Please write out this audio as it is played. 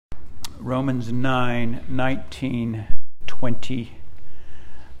Romans 9:19,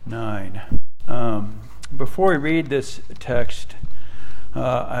 29. Before we read this text,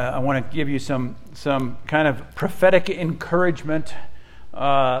 I want to give you some kind of prophetic encouragement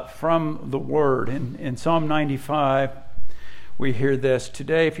from the Word. In Psalm 95, we hear this: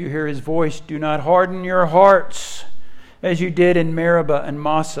 "Today, if you hear His voice, do not harden your hearts, as you did in Meribah and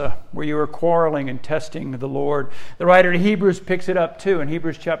Massah, where you were quarreling and testing the Lord." The writer of Hebrews picks it up too. In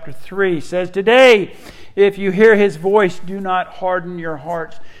Hebrews chapter 3 says, "Today, if you hear His voice, do not harden your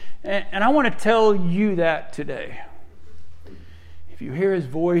hearts." And I want to tell you that today. If you hear His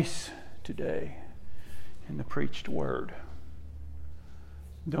voice today in the preached word,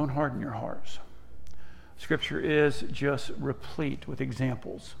 don't harden your hearts. Scripture is just replete with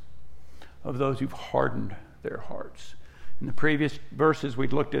examples of those who've hardened their hearts. In the previous verses, we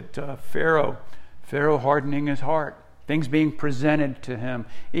looked at Pharaoh hardening his heart, things being presented to him.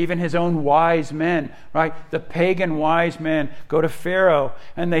 Even his own wise men, right? The pagan wise men go to Pharaoh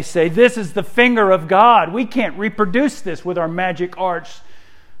and they say, "This is the finger of God. We can't reproduce this with our magic arts."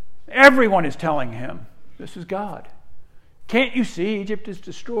 Everyone is telling him, "This is God. Can't you see Egypt is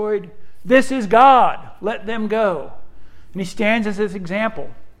destroyed? This is God. Let them go." And he stands as his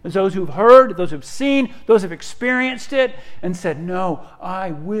example. As those who've heard, those who've seen, those who've experienced it, and said, "No,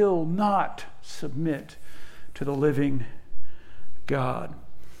 I will not submit to the living God."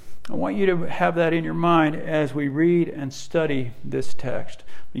 I want you to have that in your mind as we read and study this text.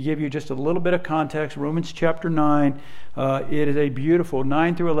 We give you just a little bit of context. Romans chapter 9, it is a beautiful,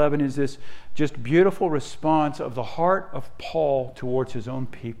 9 through 11 is this just beautiful response of the heart of Paul towards his own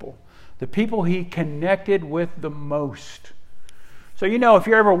people, the people he connected with the most. So if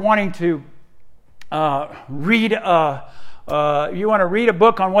you're ever wanting to read you want to read a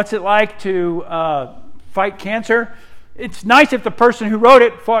book on what's it like to fight cancer, it's nice if the person who wrote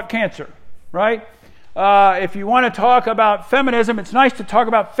it fought cancer, right? If you want to talk about feminism, it's nice to talk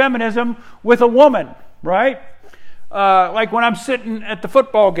about feminism with a woman, right? Like when I'm sitting at the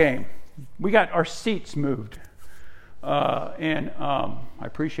football game, we got our seats moved. And I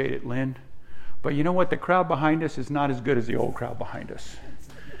appreciate it, Lynn. But you know what? The crowd behind us is not as good as the old crowd behind us.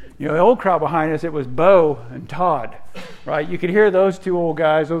 The old crowd behind us, it was Bo and Todd, right? You could hear those two old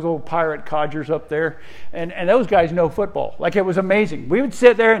guys, those old pirate codgers up there. And those guys know football. Like, it was amazing. We would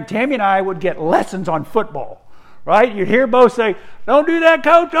sit there and Tammy and I would get lessons on football, right? You'd hear Bo say, "Don't do that,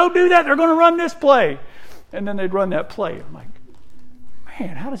 coach. Don't do that. They're going to run this play." And then they'd run that play. I'm like,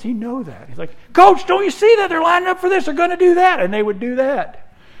 man, how does he know that? He's like, "Coach, don't you see that? They're lining up for this. They're going to do that." And they would do that.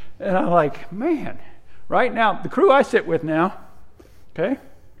 And I'm like, man, right now, the crew I sit with now, okay,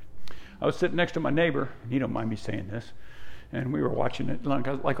 I was sitting next to my neighbor, and he don't mind me saying this, and we were watching it,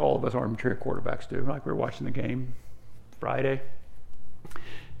 like all of us armchair quarterbacks do, like we were watching the game Friday,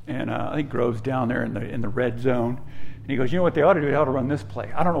 and I think Grove's down there in the red zone, and he goes, "You know what they ought to do? They ought to run this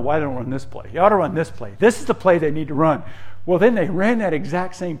play. I don't know why they don't run this play. You ought to run this play. This is the play they need to run." Well, then they ran that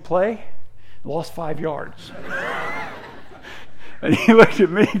exact same play, lost 5 yards. And he looked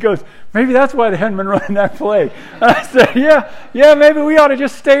at me, he goes, "Maybe that's why they hadn't been running that play." And I said, yeah, maybe we ought to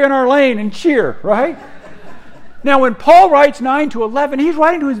just stay in our lane and cheer, right? Now, when Paul writes 9 to 11, he's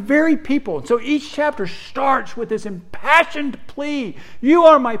writing to his very people. And so each chapter starts with this impassioned plea. "You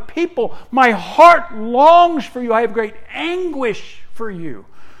are my people. My heart longs for you. I have great anguish for you."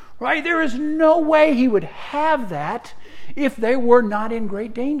 Right? There is no way he would have that if they were not in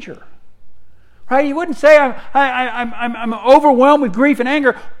great danger. Right? He wouldn't say, I'm overwhelmed with grief and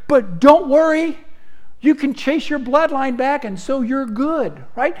anger, but don't worry, you can chase your bloodline back and so you're good.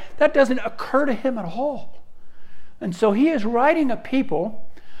 Right? That doesn't occur to him at all. And so he is writing a people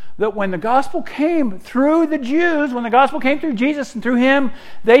that when the gospel came through the Jews, when the gospel came through Jesus and through him,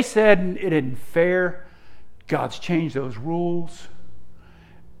 they said it isn't fair. God's changed those rules.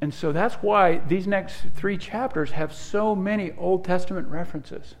 And so that's why these next 3 chapters have so many Old Testament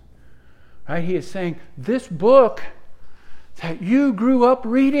references. Right? He is saying, this book that you grew up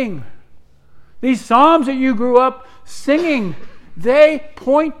reading, these Psalms that you grew up singing, they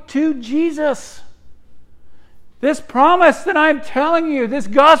point to Jesus. This promise that I'm telling you, this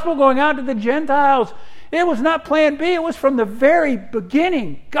gospel going out to the Gentiles, it was not plan B. It was from the very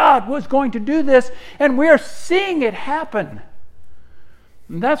beginning. God was going to do this, and we are seeing it happen.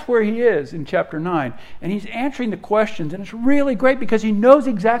 And that's where he is in chapter 9. And he's answering the questions, and it's really great because he knows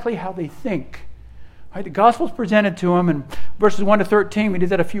exactly how they think. Right? The gospel's presented to him in verses 1 to 13. We did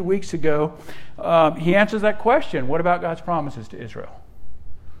that a few weeks ago. He answers that question. What about God's promises to Israel?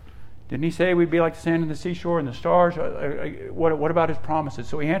 Didn't he say we'd be like the sand in the seashore and the stars? What about his promises?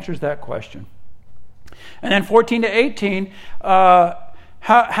 So he answers that question. And then 14 to 18,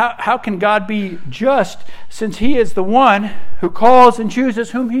 How can God be just since he is the one who calls and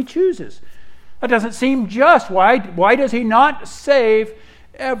chooses whom he chooses? That doesn't seem just. Why does he not save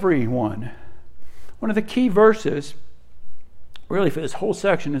everyone? One of the key verses, really for this whole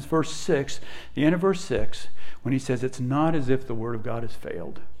section, is verse 6, the end of verse 6, when he says, it's not as if the word of God has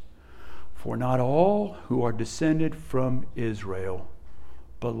failed. For not all who are descended from Israel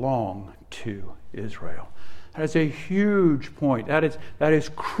belong to Israel. That is a huge point. That is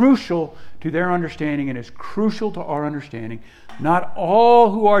crucial to their understanding and is crucial to our understanding. Not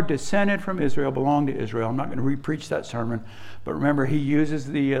all who are descended from Israel belong to Israel. I'm not going to re-preach that sermon, but remember he uses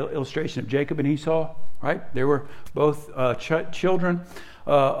the illustration of Jacob and Esau, right? They were both children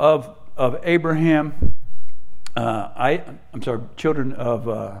of Abraham. Children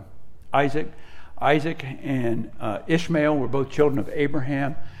of Isaac. Isaac and Ishmael were both children of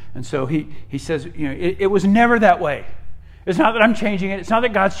Abraham. And so he says, it was never that way. It's not that I'm changing it. It's not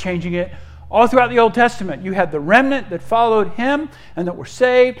that God's changing it. All throughout the Old Testament, you had the remnant that followed him and that were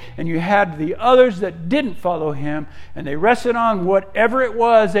saved, and you had the others that didn't follow him, and they rested on whatever it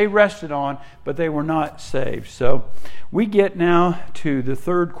was they rested on, but they were not saved. So we get now to the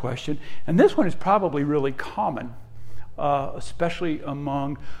third question, and this one is probably really common, especially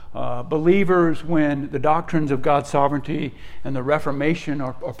among believers when the doctrines of God's sovereignty and the Reformation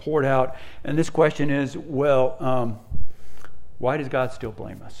are poured out. And this question is, why does God still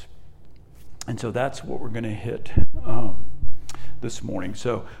blame us? And so that's what we're going to hit this morning.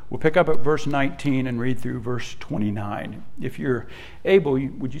 So we'll pick up at verse 19 and read through verse 29. If you're able,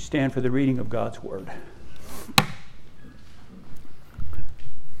 would you stand for the reading of God's word?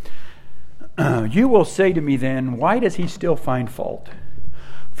 You will say to me then, why does he still find fault?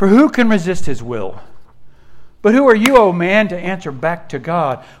 For who can resist his will? But who are you, O man, to answer back to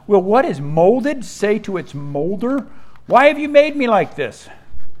God? Will what is molded say to its molder, why have you made me like this?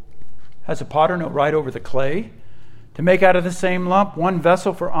 Has a potter no right over the clay to make out of the same lump one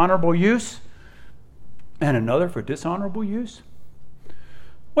vessel for honorable use and another for dishonorable use?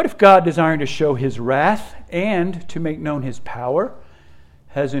 What if God, desiring to show his wrath and to make known his power,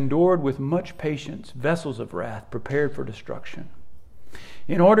 has endured with much patience vessels of wrath prepared for destruction,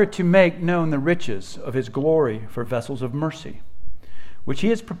 in order to make known the riches of his glory for vessels of mercy, which he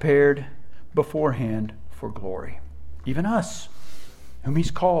has prepared beforehand for glory, even us, whom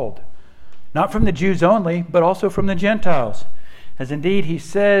he's called, not from the Jews only, but also from the Gentiles. As indeed he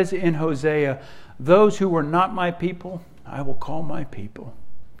says in Hosea, those who were not my people, I will call my people.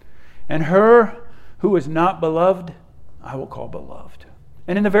 And her who is not beloved, I will call beloved.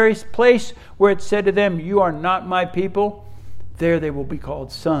 And in the very place where it said to them, you are not my people, there they will be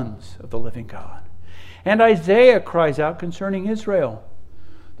called sons of the living God. And Isaiah cries out concerning Israel,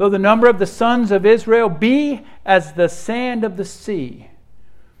 though the number of the sons of Israel be as the sand of the sea,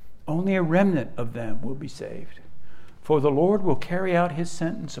 only a remnant of them will be saved. For the Lord will carry out his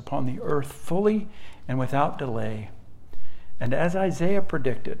sentence upon the earth fully and without delay. And as Isaiah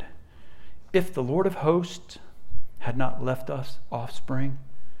predicted, if the Lord of hosts had not left us offspring,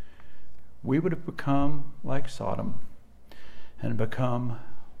 we would have become like Sodom and become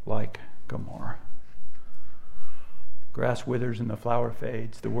like Gomorrah. Grass withers and the flower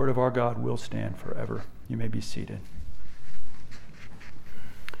fades. The word of our God will stand forever. You may be seated.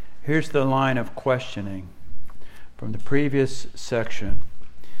 Here's the line of questioning from the previous section.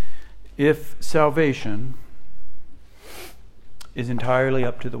 If salvation is entirely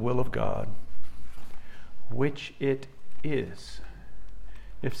up to the will of God, which it is,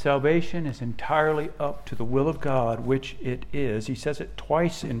 if salvation is entirely up to the will of God, which it is, he says it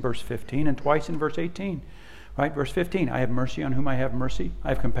twice in verse 15 and twice in verse 18. Right? Verse 15, I have mercy on whom I have mercy. I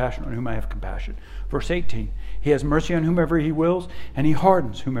have compassion on whom I have compassion. Verse 18, he has mercy on whomever he wills, and he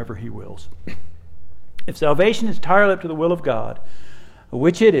hardens whomever he wills. If salvation is entirely up to the will of God,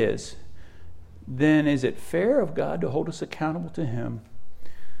 which it is, then is it fair of God to hold us accountable to him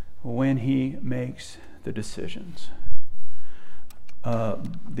when he makes the decisions?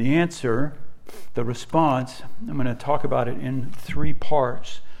 The answer, the response, I'm going to talk about it in 3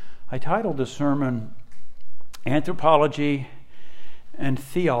 parts. I titled the sermon, Anthropology and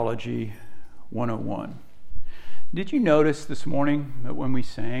Theology 101. Did you notice this morning that when we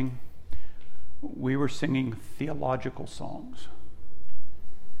sang, we were singing theological songs?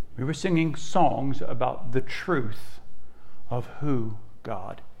 We were singing songs about the truth of who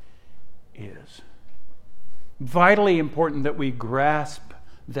God is. Vitally important that we grasp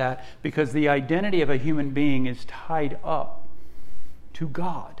that, because the identity of a human being is tied up to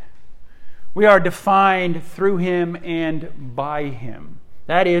God. We are defined through him and by him.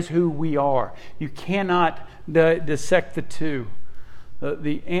 That is who we are. You cannot dissect the two.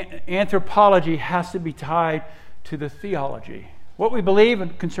 The anthropology has to be tied to the theology. What we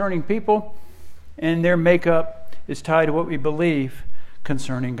believe concerning people and their makeup is tied to what we believe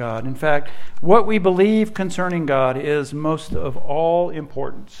concerning God. In fact, what we believe concerning God is most of all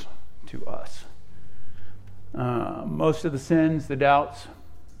importance to us. Most of the sins, the doubts,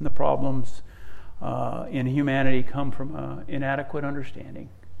 and the problems in humanity come from inadequate understanding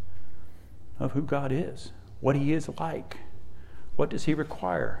of who God is, what He is like, what does He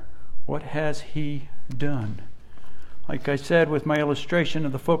require, what has He done. Like I said with my illustration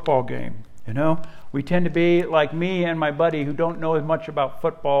of the football game, we tend to be like me and my buddy who don't know as much about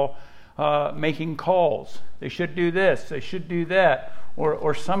football, making calls. They should do this, they should do that,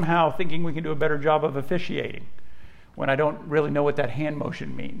 or somehow thinking we can do a better job of officiating when I don't really know what that hand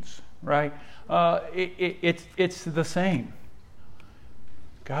motion means, right? It's the same.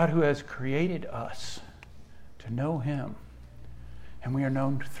 God who has created us to know Him, and we are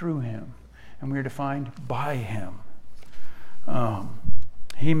known through Him, and we are defined by Him.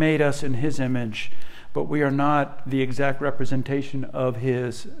 He made us in His image, but we are not the exact representation of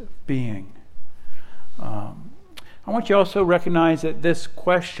His being. I want you to also recognize that this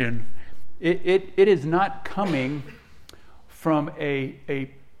question, it is not coming from a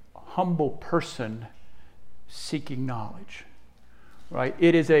humble person seeking knowledge, right?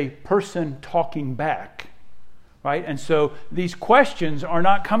 It is a person talking back, right? And so these questions are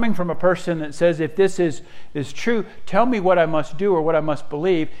not coming from a person that says, if this is true, tell me what I must do or what I must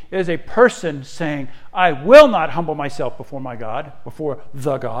believe. It is a person saying, I will not humble myself before my God, before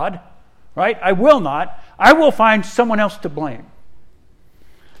the God, right? I will not. I will find someone else to blame.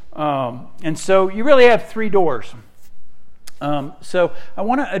 And so you really have three doors. So I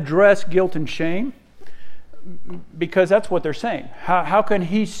want to address guilt and shame, because that's what they're saying. How can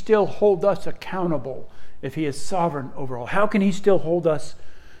He still hold us accountable if He is sovereign over all? How can He still hold us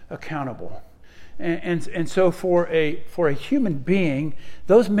accountable? And so for a human being,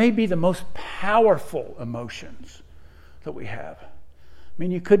 those may be the most powerful emotions that we have. I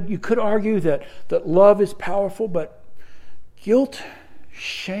mean, you could argue that love is powerful, but guilt,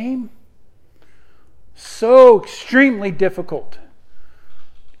 shame, so extremely difficult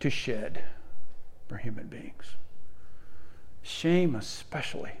to shed for human beings. Shame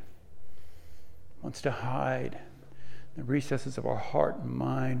especially wants to hide in the recesses of our heart and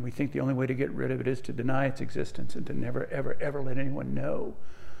mind. We think the only way to get rid of it is to deny its existence and to never, ever, ever let anyone know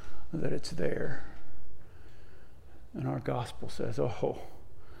that it's there. And our gospel says, oh,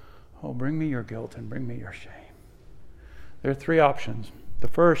 bring me your guilt and bring me your shame. There are three options. The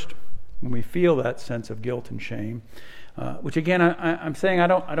first, when we feel that sense of guilt and shame, which again, I'm saying I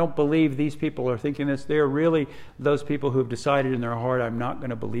don't believe these people are thinking this. They are really those people who have decided in their heart, I'm not going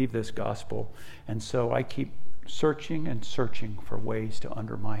to believe this gospel. And so I keep searching and searching for ways to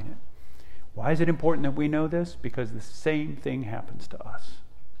undermine it. Why is it important that we know this? Because the same thing happens to us.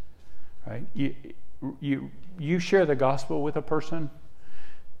 Right? You share the gospel with a person,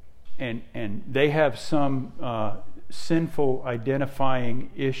 and they have some sinful identifying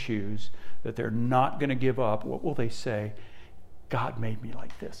issues that they're not going to give up. What will they say? God made me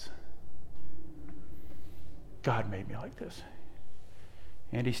like this. God made me like this.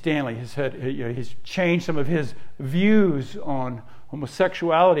 Andy Stanley has said, he's changed some of his views on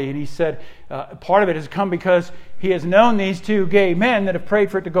homosexuality, and he said part of it has come because he has known these two gay men that have prayed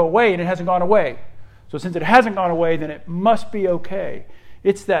for it to go away, and it hasn't gone away. So since it hasn't gone away, then it must be okay.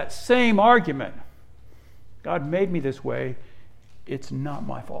 It's that same argument. God made me this way. It's not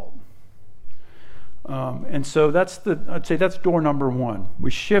my fault. And so I'd say that's door number one.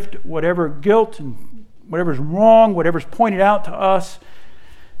 We shift whatever guilt and whatever's wrong, whatever's pointed out to us,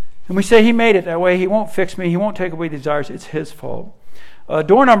 and we say He made it that way. He won't fix me. He won't take away the desires. It's His fault.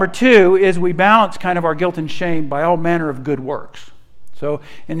 Door number two is we balance kind of our guilt and shame by all manner of good works. So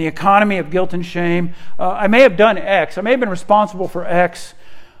in the economy of guilt and shame, I may have done X. I may have been responsible for X,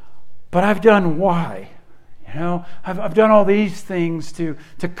 but I've done Y. I've done all these things to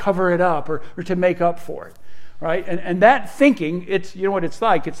cover it up or to make up for it, right? And that thinking, it's what it's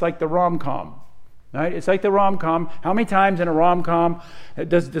like. It's like the rom-com, right? It's like the rom-com. How many times in a rom-com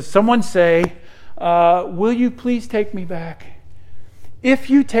does someone say, will you please take me back? If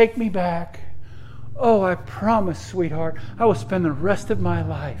you take me back, oh, I promise, sweetheart, I will spend the rest of my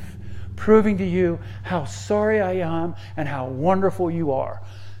life proving to you how sorry I am and how wonderful you are.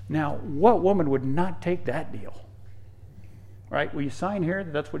 Now, what woman would not take that deal? Right? Will you sign here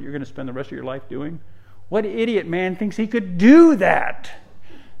that that's what you're going to spend the rest of your life doing? What idiot man thinks he could do that?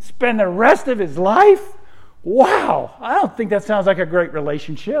 Spend the rest of his life? Wow! I don't think that sounds like a great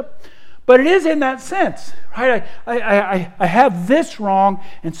relationship. But it is in that sense, right? I have this wrong,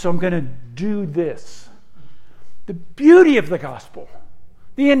 and so I'm going to do this. The beauty of the gospel,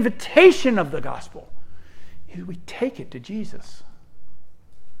 the invitation of the gospel, is we take it to Jesus.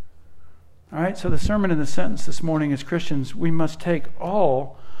 All right, so the sermon in the sentence this morning as Christians, we must take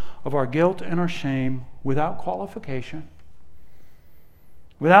all of our guilt and our shame without qualification,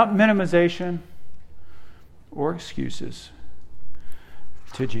 without minimization or excuses,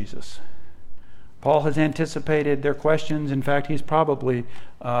 to Jesus. Paul has anticipated their questions. In fact, he's probably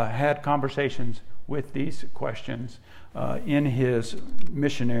had conversations with these questions in his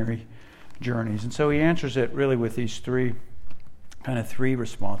missionary journeys. And so he answers it really with these three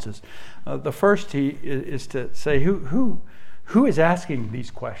responses. The first is to say who is asking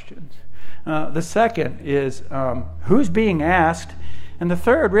these questions. The second is who's being asked. And the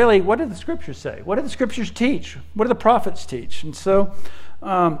third, really, what do the Scriptures say? What do the Scriptures teach? What do the prophets teach? And so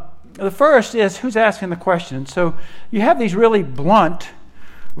the first is who's asking the question. So you have these really blunt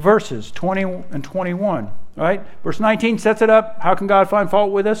verses, 20 and 21. Right? Verse 19 sets it up. How can God find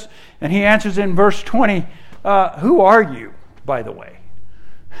fault with us? And he answers in verse 20, who are you, by the way?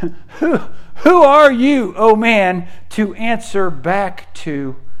 Who are you, O man, to answer back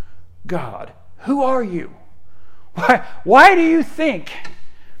to God? Who are you? Why do you think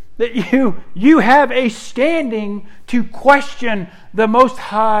that you have a standing to question the Most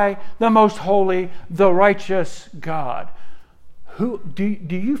High, the Most Holy, the righteous God? Do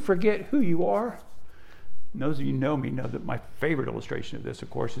you forget who you are? And those of you who know me know that my favorite illustration of this, of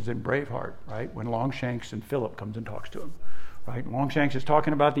course, is in Braveheart, right? When Longshanks and Philip comes and talks to him. Right? Longshanks is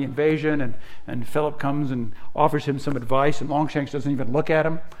talking about the invasion, and Philip comes and offers him some advice, and Longshanks doesn't even look at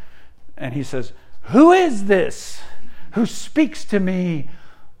him. And he says, who is this who speaks to me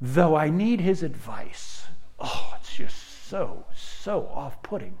though I need his advice? Oh, it's just so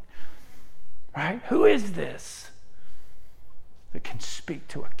off-putting. Right? Who is this that can speak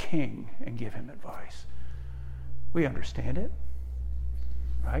to a king and give him advice? We understand it.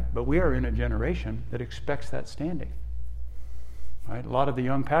 Right? But we are in a generation that expects that standing. Right? A lot of the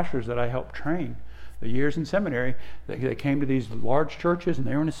young pastors that I helped train, the years in seminary, they came to these large churches, and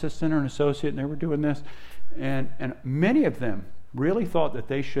they were an assistant or an associate, and they were doing this. And many of them really thought that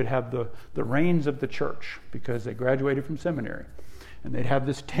they should have the reins of the church because they graduated from seminary. And they'd have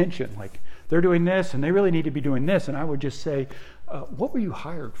this tension, like, they're doing this, and they really need to be doing this. And I would just say, what were you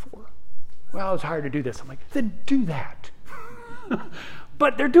hired for? Well, I was hired to do this. I'm like, then do that.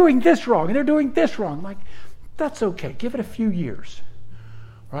 But they're doing this wrong, and they're doing this wrong. I'm like, that's okay. Give it a few years.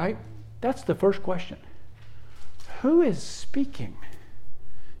 Right? That's the first question. Who is speaking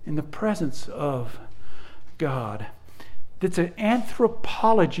in the presence of God? It's an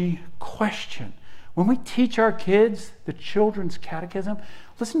anthropology question. When we teach our kids the children's catechism,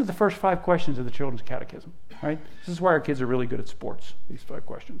 listen to the first 5 questions of the children's catechism. Right? This is why our kids are really good at sports, these 5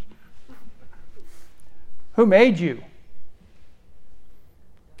 questions. Who made you?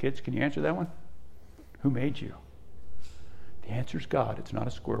 Kids, can you answer that one? Who made you? The answer is God. It's not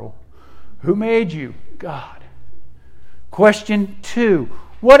a squirrel. Who made you? God. Question 2.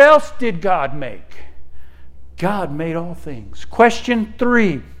 What else did God make? God made all things. Question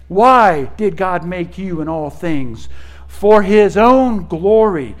 3. Why did God make you and all things? For his own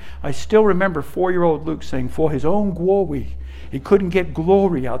glory. I still remember 4-year-old Luke saying, for his own glory. He couldn't get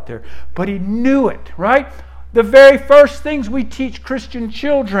glory out there, but he knew it, right? The very first things we teach Christian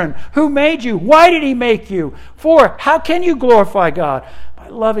children. Who made you? Why did he make you? For, how can you glorify God? By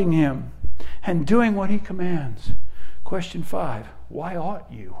loving him and doing what he commands. Question 5, why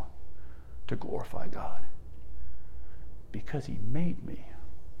ought you to glorify God? Because he made me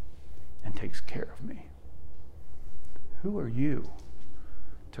and takes care of me. Who are you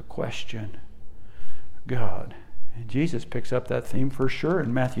to question God? And Jesus picks up that theme for sure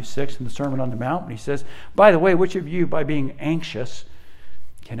in Matthew 6 in the Sermon on the Mount. And he says, by the way, which of you, by being anxious,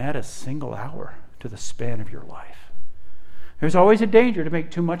 can add a single hour to the span of your life? There's always a danger to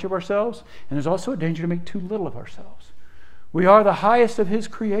make too much of ourselves, and there's also a danger to make too little of ourselves. We are the highest of his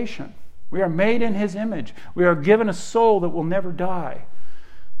creation. We are made in his image. We are given a soul that will never die.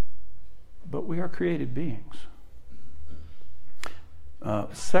 But we are created beings.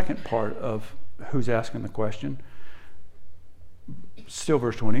 Second part of who's asking the question, still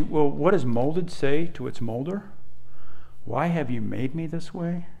verse 20. Well, what does molded say to its molder? Why have you made me this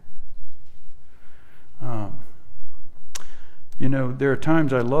way? There are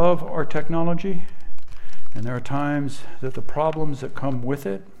times I love our technology, and there are times that the problems that come with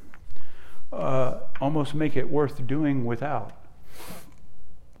it almost make it worth doing without.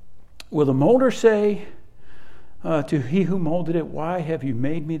 Will the molder say, to he who molded it, why have you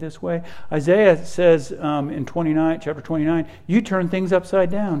made me this way? Isaiah says in chapter 29, you turn things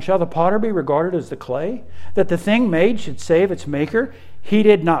upside down. Shall the potter be regarded as the clay, that the thing made should say of its maker, he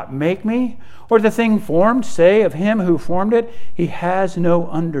did not make me? Or the thing formed say of him who formed it, he has no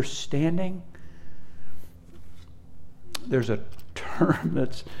understanding? There's a term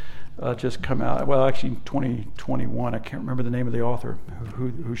that's just come out, well, actually in 2021, I can't remember the name of the author,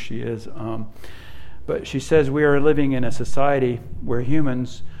 who she is, but she says we are living in a society where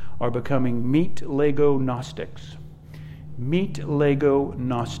humans are becoming meat Lego Gnostics. Meat Lego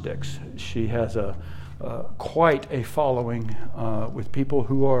Gnostics. She has quite a following with people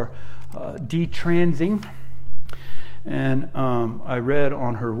who are detransing. And I read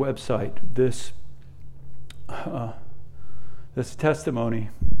on her website this testimony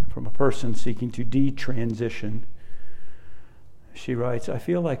from a person seeking to detransition. She writes, I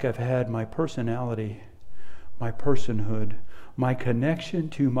feel like I've had my personality, my personhood, my connection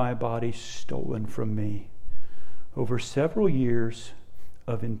to my body stolen from me over several years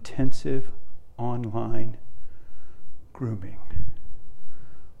of intensive online grooming.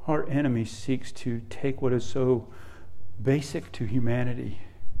 Our enemy seeks to take what is so basic to humanity,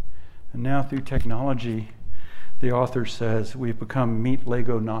 and now through technology, the author says we've become meat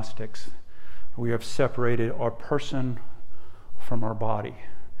Lego Gnostics. We have separated our person from our body.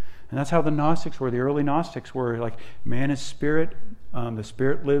 And that's how the Gnostics were. The early Gnostics were like, man is spirit. The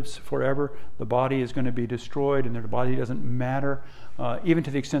spirit lives forever. The body is going to be destroyed, and the body doesn't matter, even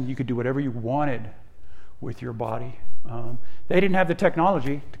to the extent that you could do whatever you wanted with your body. They didn't have the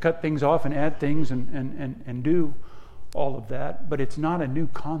technology to cut things off and add things and do all of that, but it's not a new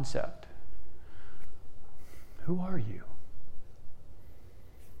concept. Who are you?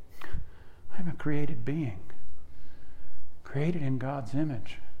 I'm a created being, created in God's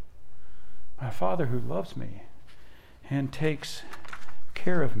image. My Father who loves me and takes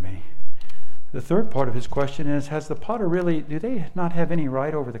care of me. The third part of his question is, has the potter really, do they not have any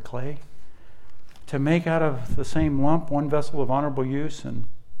right over the clay to make out of the same lump one vessel of honorable use and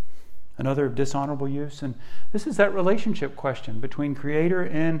another of dishonorable use? And this is that relationship question between creator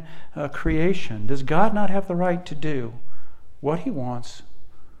and creation. Does God not have the right to do what he wants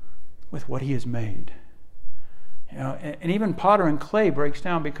with what he has made? You know, and even potter and clay breaks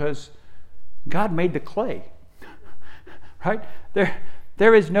down because God made the clay. Right?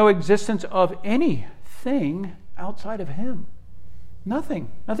 There is no existence of anything outside of him. Nothing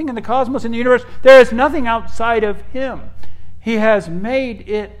in the cosmos, in the universe. There is nothing outside of him. He has made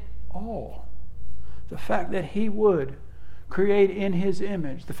it all. The fact that he would create in his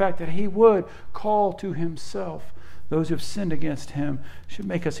image, the fact that he would call to himself those who have sinned against him, should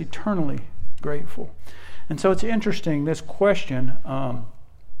make us eternally grateful. And so it's interesting, this question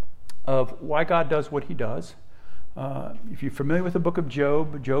of why God does what he does. If you're familiar with the book of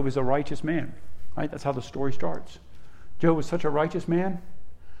Job, Job is a righteous man. Right? That's how the story starts. Job was such a righteous man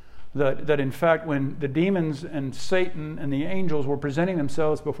that in fact when the demons and Satan and the angels were presenting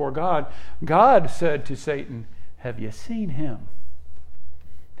themselves before God, God said to Satan, have you seen him?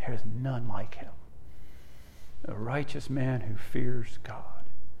 There is none like him. A righteous man who fears God.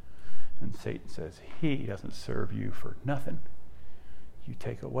 And Satan says, he doesn't serve you for nothing. You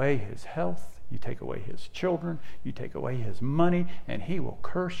take away his health, you take away his children, you take away his money, and he will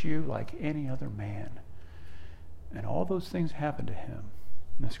curse you like any other man. And all those things happened to him.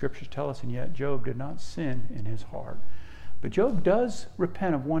 And the scriptures tell us, and yet Job did not sin in his heart. But Job does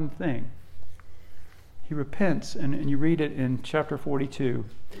repent of one thing. He repents, and you read it in chapter 42.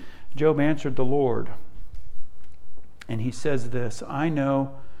 Job answered the Lord, and he says this, I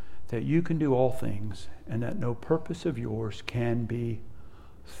know that you can do all things, and that no purpose of yours can be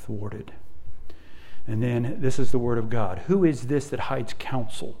thwarted. And then this is the word of God. Who is this that hides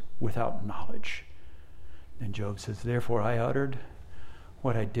counsel without knowledge? And Job says, therefore I uttered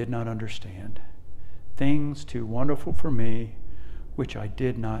what I did not understand, things too wonderful for me, which I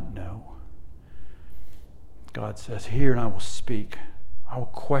did not know. God says, hear and I will speak. I will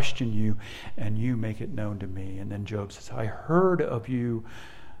question you, and you make it known to me. And then Job says, I heard of you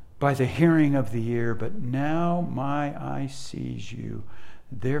by the hearing of the ear, but now my eye sees you.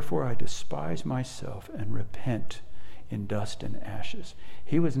 Therefore I despise myself and repent in dust and ashes.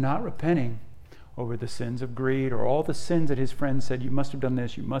 He was not repenting over the sins of greed or all the sins that his friends said, you must have done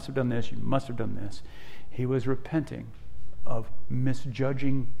this, you must have done this, you must have done this. He was repenting of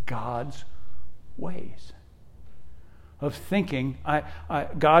misjudging God's ways, of thinking,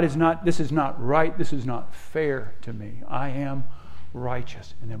 God is not, this is not right, this is not fair to me. I am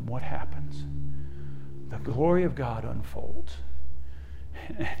righteous. And then what happens? The glory of God unfolds,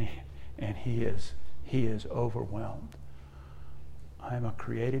 and he is he is overwhelmed. I'm a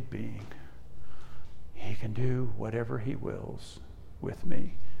created being. He can do whatever he wills with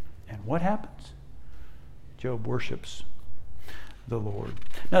me. And what happens? Job worships the Lord.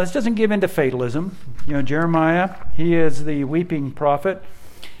 Now, this doesn't give in to fatalism. Jeremiah, he is the weeping prophet.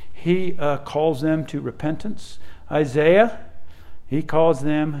 He calls them to repentance. Isaiah, he calls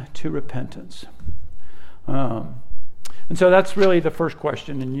them to repentance. And so that's really the first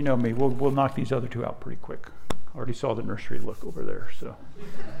question. And you know me, we'll knock these other two out pretty quick. I already saw the nursery look over there, so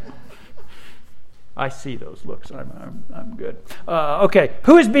I see those looks. I'm good. Okay,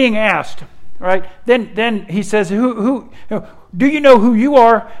 who is being asked? Right? Then he says, who do you know who you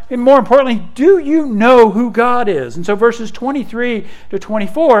are? And more importantly, do you know who God is? And so verses 23 to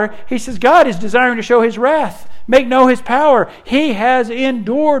 24, he says, God is desiring to show his wrath, make known his power. He has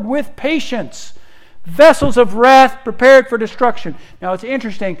endured with patience vessels of wrath prepared for destruction. Now it's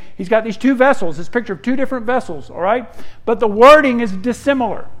interesting. He's got these two vessels, this picture of two different vessels, all right? But the wording is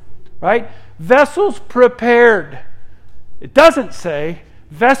dissimilar, right? Vessels prepared. It doesn't say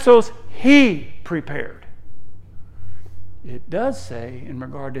vessels he prepared. It does say, in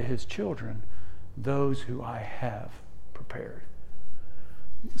regard to his children, those who I have prepared.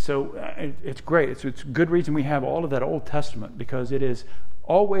 So it's great. It's a good reason we have all of that Old Testament, because it is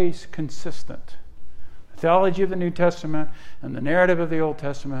always consistent. The theology of the New Testament and the narrative of the Old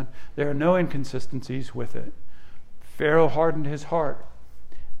Testament, there are no inconsistencies with it. Pharaoh hardened his heart,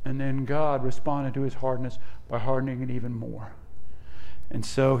 and then God responded to his hardness by hardening it even more. And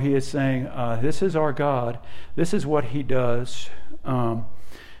so he is saying, this is our God. This is what he does.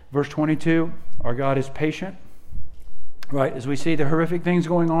 Verse 22, our God is patient. Right? As we see the horrific things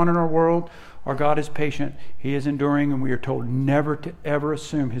going on in our world, our God is patient. He is enduring, and we are told never to ever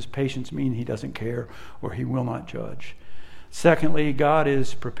assume his patience means he doesn't care or he will not judge. Secondly, God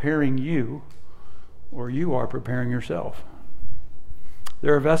is preparing you, or you are preparing yourself.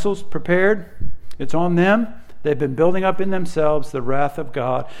 There are vessels prepared. It's on them. They've been building up in themselves the wrath of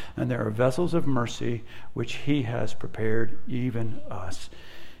God, and there are vessels of mercy which he has prepared, even us.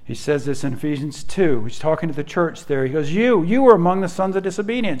 He says this in Ephesians 2. He's talking to the church there. He goes, You were among the sons of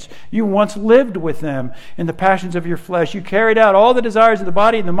disobedience. You once lived with them in the passions of your flesh. You carried out all the desires of the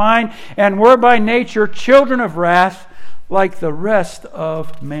body and the mind, and were by nature children of wrath, like the rest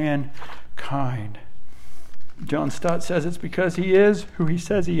of mankind. John Stott says it's because he is who he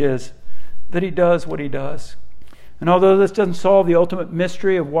says he is, that he does what he does. And although this doesn't solve the ultimate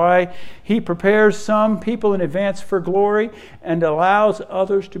mystery of why he prepares some people in advance for glory and allows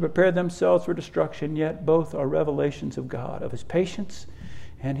others to prepare themselves for destruction, yet both are revelations of God, of his patience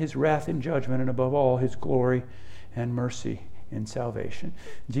and his wrath in judgment, and above all, his glory and mercy in salvation.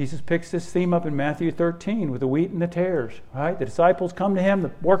 Jesus picks this theme up in Matthew 13 with the wheat and the tares. Right? The disciples come to him,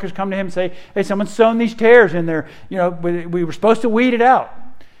 the workers come to him and say, Hey, someone's sown these tares in there. We were supposed to weed it out.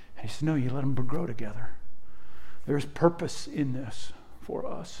 And he says, No, you let them grow together. There's purpose in this for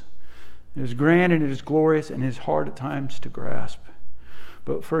us. It is grand and it is glorious and it is hard at times to grasp.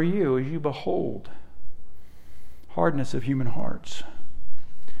 But for you, as you behold hardness of human hearts,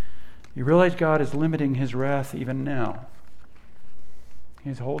 you realize God is limiting his wrath even now.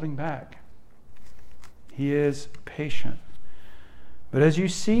 He is holding back. He is patient. But as you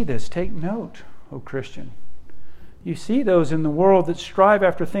see this, take note, O Christian. You see those in the world that strive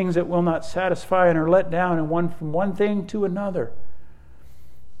after things that will not satisfy and are let down and from one thing to another.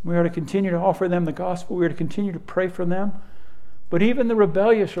 We are to continue to offer them the gospel. We are to continue to pray for them. But even the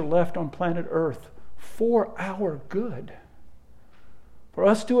rebellious are left on planet Earth for our good. For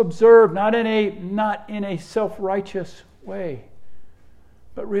us to observe, not in a self-righteous way.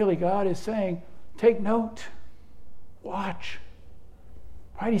 But really God is saying, take note. Watch.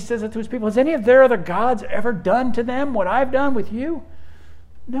 Right? He says it to his people. Has any of their other gods ever done to them what I've done with you?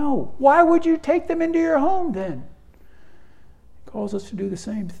 No. Why would you take them into your home then? He calls us to do the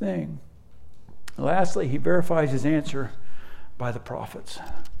same thing. Lastly, he verifies his answer by the prophets.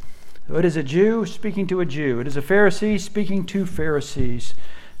 So it is a Jew speaking to a Jew. It is a Pharisee speaking to Pharisees.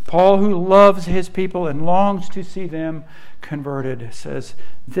 Paul, who loves his people and longs to see them converted, says,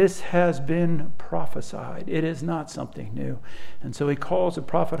 this has been prophesied. It is not something new. And so he calls the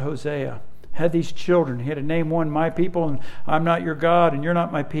prophet Hosea, had these children. He had to name one, my people, and I'm not your God, and you're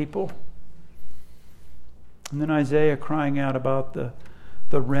not my people. And then Isaiah crying out about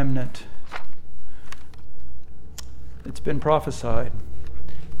the remnant. It's been prophesied.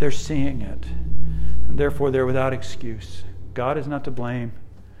 They're seeing it. And therefore they're without excuse. God is not to blame.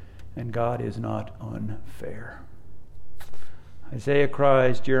 And God is not unfair. Isaiah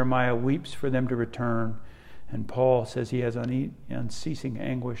cries, Jeremiah weeps for them to return, and Paul says he has unceasing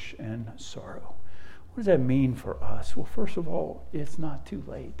anguish and sorrow. What does that mean for us? Well, first of all, it's not too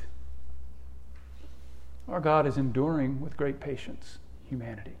late. Our God is enduring with great patience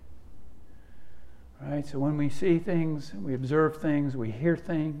humanity. Right? So when we see things, we observe things, we hear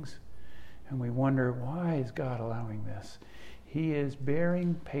things, and we wonder, why is God allowing this? He is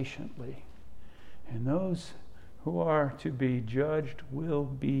bearing patiently. And those who are to be judged will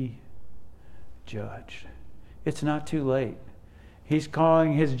be judged. It's not too late. He's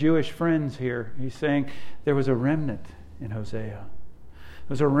calling his Jewish friends here. He's saying there was a remnant in Hosea. There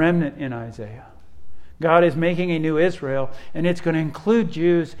was a remnant in Isaiah. God is making a new Israel, and it's going to include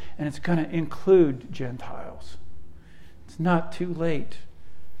Jews, and it's going to include Gentiles. It's not too late.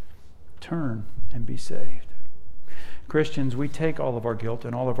 Turn and be saved. Christians, we take all of our guilt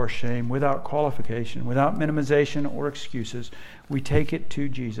and all of our shame without qualification, without minimization or excuses. We take it to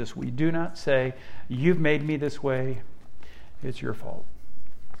Jesus. We do not say, you've made me this way, it's your fault.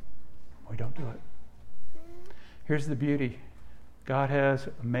 We don't do it. Here's the beauty. God has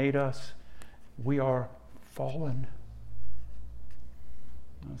made us. We are fallen.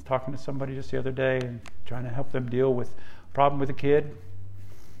 I was talking to somebody just the other day and trying to help them deal with a problem with a kid.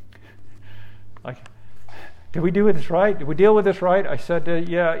 Like, did we do this right? Did we deal with this right? I said,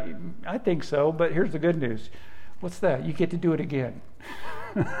 yeah, I think so, but here's the good news. What's that? You get to do it again.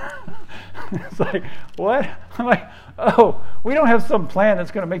 It's like, what? I'm like, oh, we don't have some plan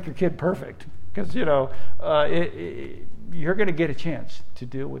that's going to make your kid perfect. Because, you're going to get a chance to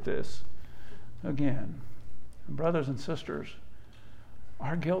deal with this again. Brothers and sisters,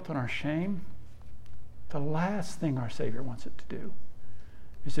 our guilt and our shame, the last thing our Savior wants it to do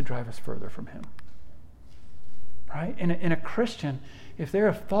is to drive us further from Him. Right? In a Christian, if there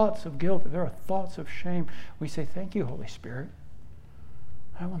are thoughts of guilt, if there are thoughts of shame, we say, thank you, Holy Spirit.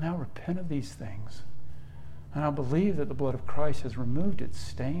 I will now repent of these things. And I'll believe that the blood of Christ has removed its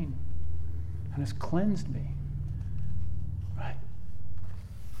stain and has cleansed me. Right?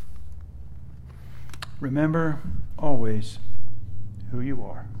 Remember always who you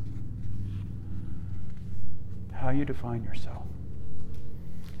are, how you define yourself.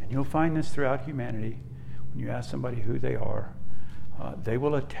 And you'll find this throughout humanity. When you ask somebody who they are, they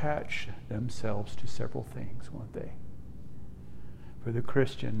will attach themselves to several things, won't they? For the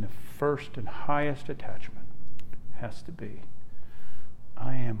Christian, the first and highest attachment has to be,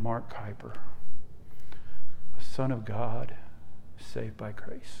 I am Mark Kuiper, a son of God, saved by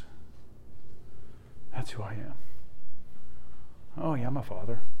grace. That's who I am. Oh yeah, I'm a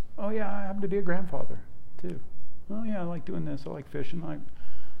father. Oh yeah, I happen to be a grandfather too. Oh yeah, I like doing this. I like fishing.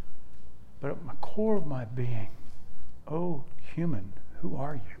 But at the core of my being, oh human, who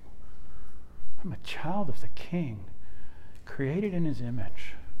are you? I'm a child of the King, created in His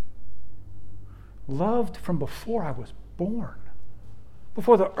image, loved from before I was born.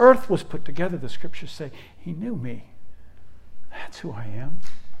 Before the earth was put together, the Scriptures say, He knew me. That's who I am.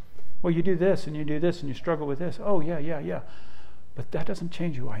 Well, you do this, and you do this, and you struggle with this. Oh, yeah. But that doesn't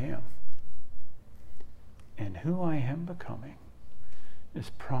change who I am. And who I am becoming is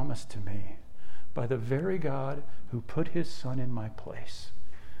promised to me by the very God who put His Son in my place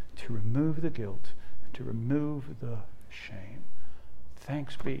to remove the guilt and to remove the shame.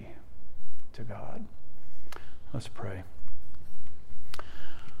 Thanks be to God. Let's pray.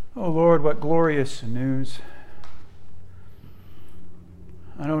 Oh Lord, what glorious news.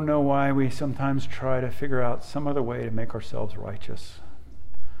 I don't know why we sometimes try to figure out some other way to make ourselves righteous.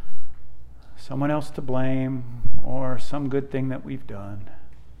 Someone else to blame, or some good thing that we've done.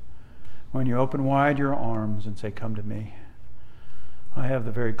 When you open wide your arms and say, come to me. I have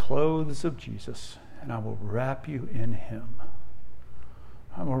the very clothes of Jesus, and I will wrap you in Him.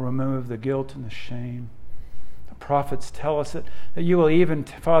 I will remove the guilt and the shame. The prophets tell us that you will even,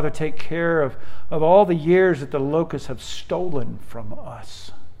 Father, take care of all the years that the locusts have stolen from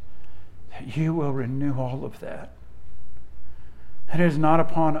us. That you will renew all of that. And it is not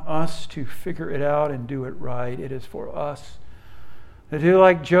upon us to figure it out and do it right. It is for us to do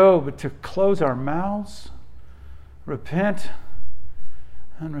like Job, to close our mouths, repent,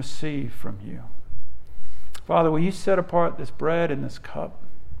 and receive from you. Father, will you set apart this bread and this cup?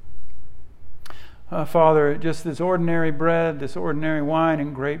 Father, just this ordinary bread, this ordinary wine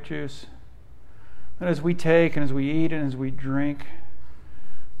and grape juice, that as we take and as we eat and as we drink,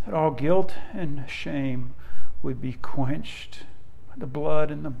 that all guilt and shame would be quenched by the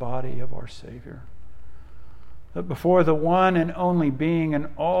blood and the body of our Savior. That before the one and only being in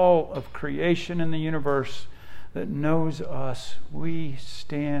all of creation in the universe that knows us, we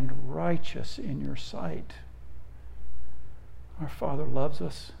stand righteous in your sight. Our Father loves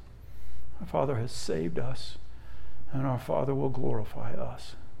us. Our Father has saved us. And our Father will glorify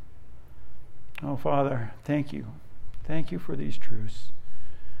us. Oh, Father, thank you. Thank you for these truths.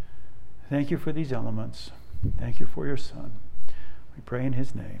 Thank you for these elements. Thank you for your Son. We pray in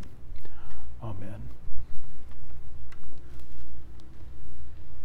his name. Amen.